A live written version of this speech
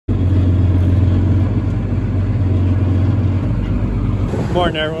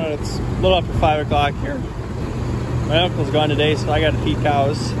Morning everyone, it's a little after 5 o'clock here. My uncle's gone today, so I gotta feed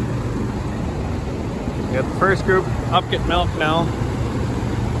cows. We got the first group up getting milk now.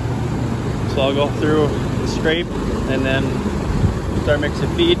 So I'll go through the scrape and then start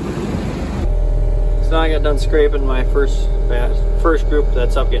mixing feed. So now I got done scraping my first group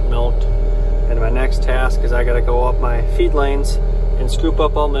that's up getting milked. And my next task is I gotta go up my feed lanes and scoop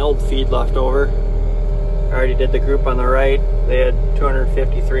up all my old feed left over. I already did the group on the right. They had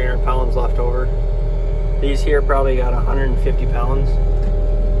 250, 300 pounds left over. These here probably got 150 pounds.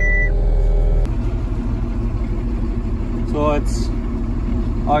 So it's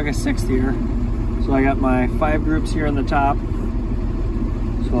August 6th here. So I got my 5 groups here on the top.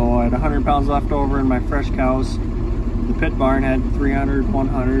 So I had 100 pounds left over in my fresh cows. The pit barn had 300,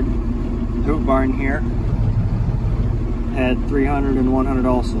 100. The hoop barn here had 300 and 100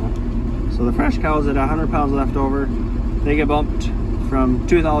 also. So the fresh cows at 100 pounds left over, they get bumped from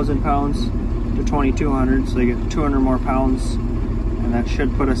 2,000 pounds to 2,200, so they get 200 more pounds, and that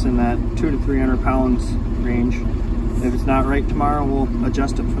should put us in that 200 to 300 pounds range. If it's not right tomorrow, we'll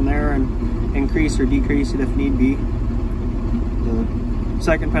adjust it from there and increase or decrease it if need be. The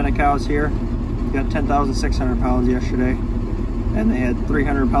second pen of cows here got 10,600 pounds yesterday, and they had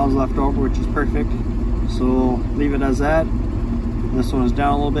 300 pounds left over, which is perfect. So we'll leave it as that. This one is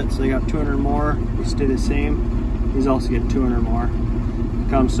down a little bit, so they got 200 more. They stay the same. These also get 200 more. It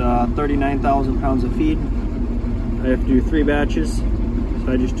comes to 39,000 pounds of feed. I have to do 3 batches. So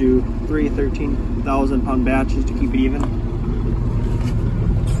I just do 3 13,000 pound batches to keep it even.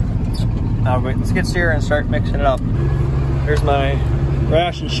 Now let's get here and start mixing it up. Here's my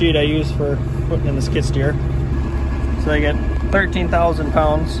ration sheet I use for putting in the skid steer. So I get 13,000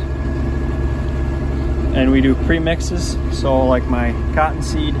 pounds. And we do pre-mixes, so like my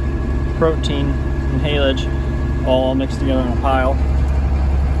cottonseed, protein, and haylage all mixed together in a pile.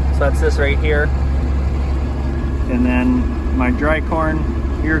 So that's this right here. And then my dry corn,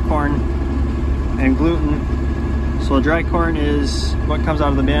 ear corn, and gluten. So dry corn is what comes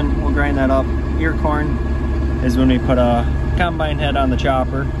out of the bin. We'll grind that up. Ear corn is when we put a combine head on the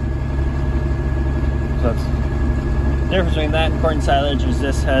chopper. So that's the difference between that and corn silage is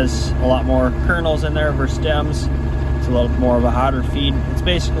this has a lot more kernels in there versus stems. It's a little more of a hotter feed. It's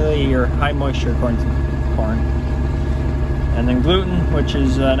basically your high moisture corn. And then gluten, which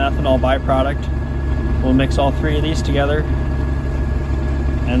is an ethanol byproduct. We'll mix all 3 of these together.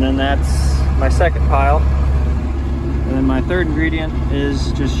 And then that's my second pile. And then my third ingredient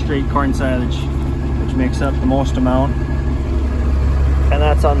is just straight corn silage, which makes up the most amount. And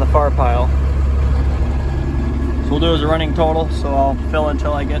that's on the far pile. We'll do as a running total, so I'll fill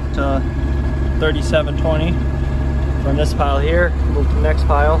until I get to 3720 from this pile here, move to the next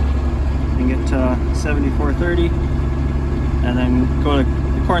pile and get to 7430, and then go to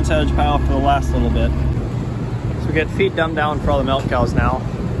the corn silage pile for the last little bit. So we get feed dumbed down for all the milk cows now.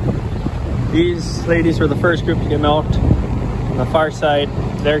 These ladies were the first group to get milked. On the far side,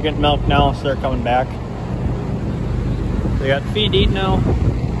 they're getting milked now, so they're coming back. They got feed to eat now.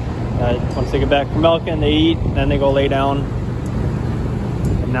 Once they get back from milking, they eat, then they go lay down.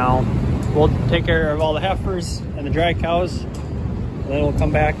 And now we'll take care of all the heifers and the dry cows, and then we'll come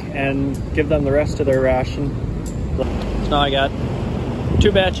back and give them the rest of their ration. So now I got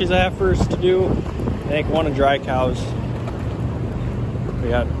 2 batches of heifers to do, I think 1 of dry cows. We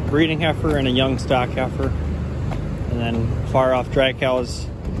got breeding heifer and a young stock heifer. And then far off dry cows,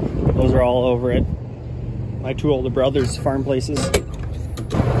 those are all over it. My 2 older brothers' farm places.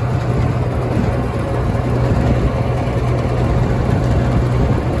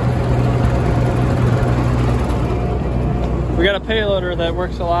 We got a payloader that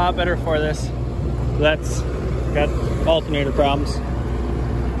works a lot better for this. That's got alternator problems.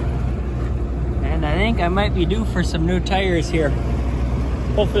 And I think I might be due for some new tires here.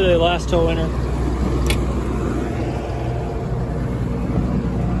 Hopefully they last till winter.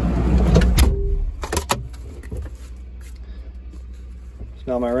 So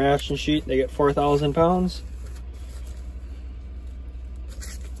now my ration sheet, they get 4,000 pounds.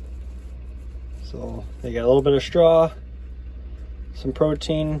 So they got a little bit of straw, some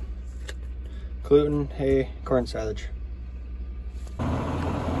protein, gluten, hay, corn silage.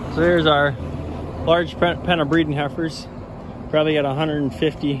 So here's our large pen of breeding heifers. Probably got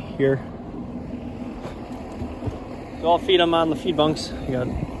 150 here. So I'll feed them on the feed bunks. You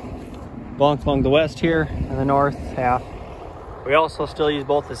got bunks along the west here and the north half. We also still use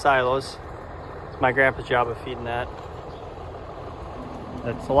both the silos. It's my grandpa's job of feeding that.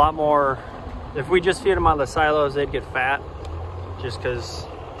 It's a lot more, if we just feed them on the silos, they'd get fat just because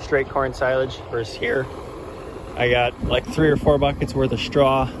straight corn silage versus here. I got like 3 or 4 buckets worth of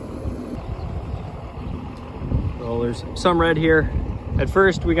straw. So there's some red here. At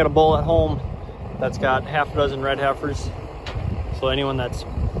first, we got a bull at home that's got half a dozen red heifers. So anyone that's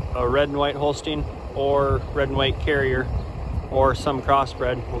a red and white Holstein or red and white carrier or some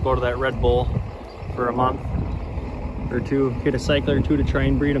crossbred will go to that red bull for a month or 2, get a cycle or 2 to try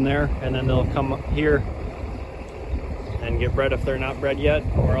and breed them there, and then they'll come up here and get bred if they're not bred yet,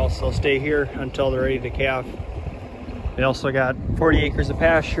 or else they'll stay here until they're ready to calf. They also got 40 acres of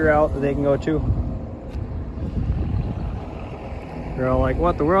pasture out that they can go to. They're all like,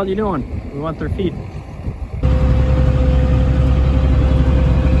 what the world are you doing? We want their feed. So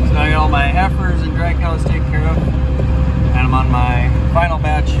now I got all my heifers and dry cows taken care of, and I'm on my final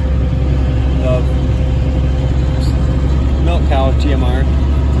batch of milk cow TMR.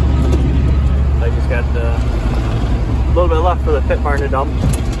 I just got a little bit left for the pit barn to dump.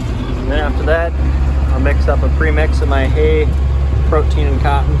 And then after that, I'll mix up a pre-mix of my hay, protein, and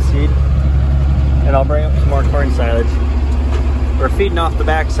cotton seed. And I'll bring up some more corn silage. We're feeding off the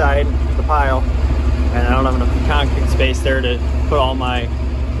backside of the pile, and I don't have enough concrete space there to put all my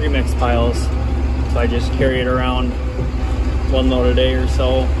pre-mix piles. So I just carry it around 1 load a day or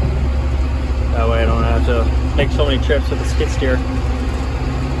so. That way I don't have to make so many trips with the skid steer.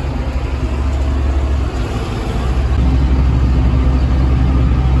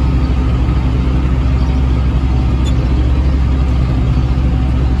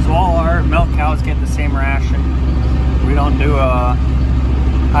 So all our milk cows get the same ration. We don't do a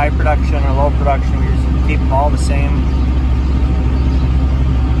high production or low production. We just keep them all the same.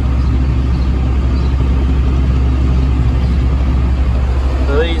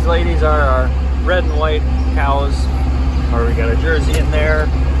 So these ladies are our red and white cows, or we got a Jersey in there,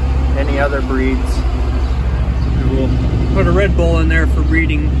 any other breeds. We will put a red bull in there for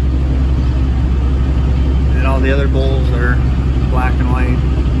breeding, and all the other bulls are black and white.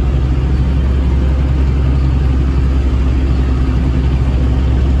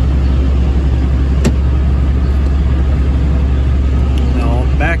 Now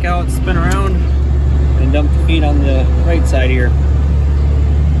back out, spin around, and dump the feed on the right side here.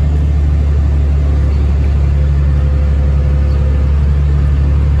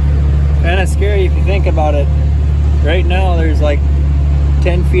 Kind of scary if you think about it. Right now there's like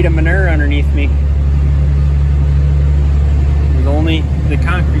 10 feet of manure underneath me. There's only the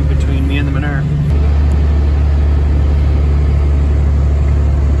concrete between me and the manure.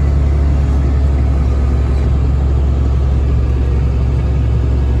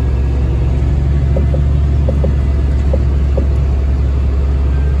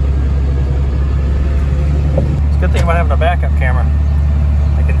 It's a good thing about having a backup camera.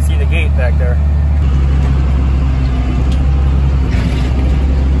 I can see the gate back there.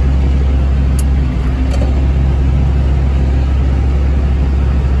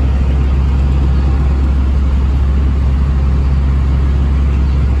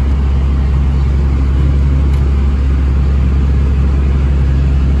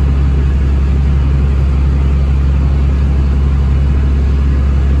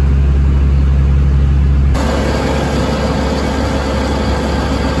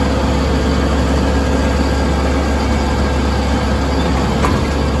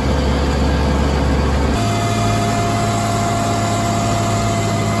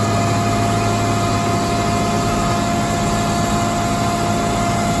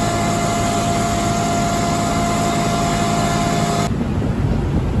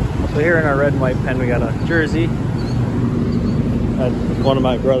 Here in our red and white pen, we got a Jersey. One of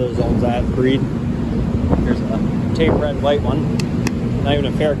my brothers owns that breed. Here's a tame red and white one. Not even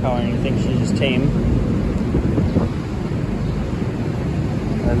a fair cow or anything, she's just tame.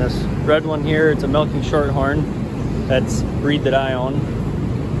 And this red one here, it's a milking shorthorn. That's breed that I own.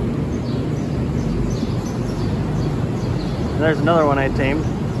 And there's another one I tamed.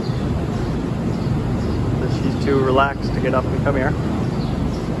 But she's too relaxed to get up and come here.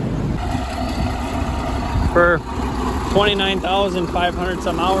 For 29,500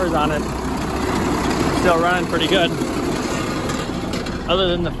 some hours on it, still running pretty good. Other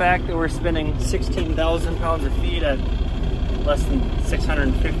than the fact that we're spinning 16,000 pounds of feed at less than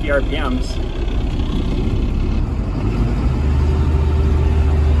 650 RPMs.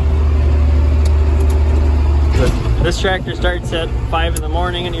 This tractor starts at 5 in the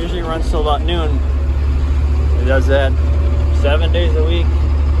morning and usually runs till about noon. It does that 7 days a week.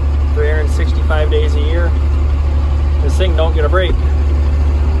 365 days a year. This thing don't get a break.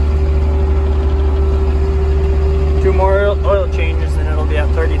 2 more oil changes and it'll be at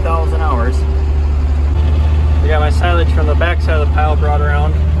 30,000 hours. I got my silage from the back side of the pile brought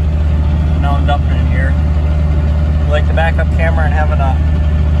around. Now I'm dumping it in here. the backup camera and having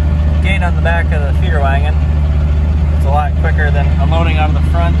a gate on the back of the feeder wagon. It's a lot quicker than unloading out of the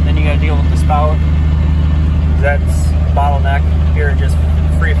front. Then you got to deal with the spout. That's a bottleneck. Here it just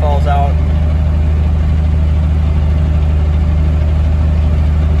free falls out.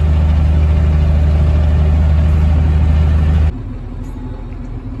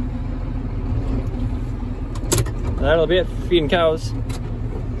 That'll be it for feeding cows.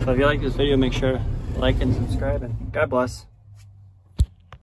 So if you like this video, make sure to like and subscribe, and God bless.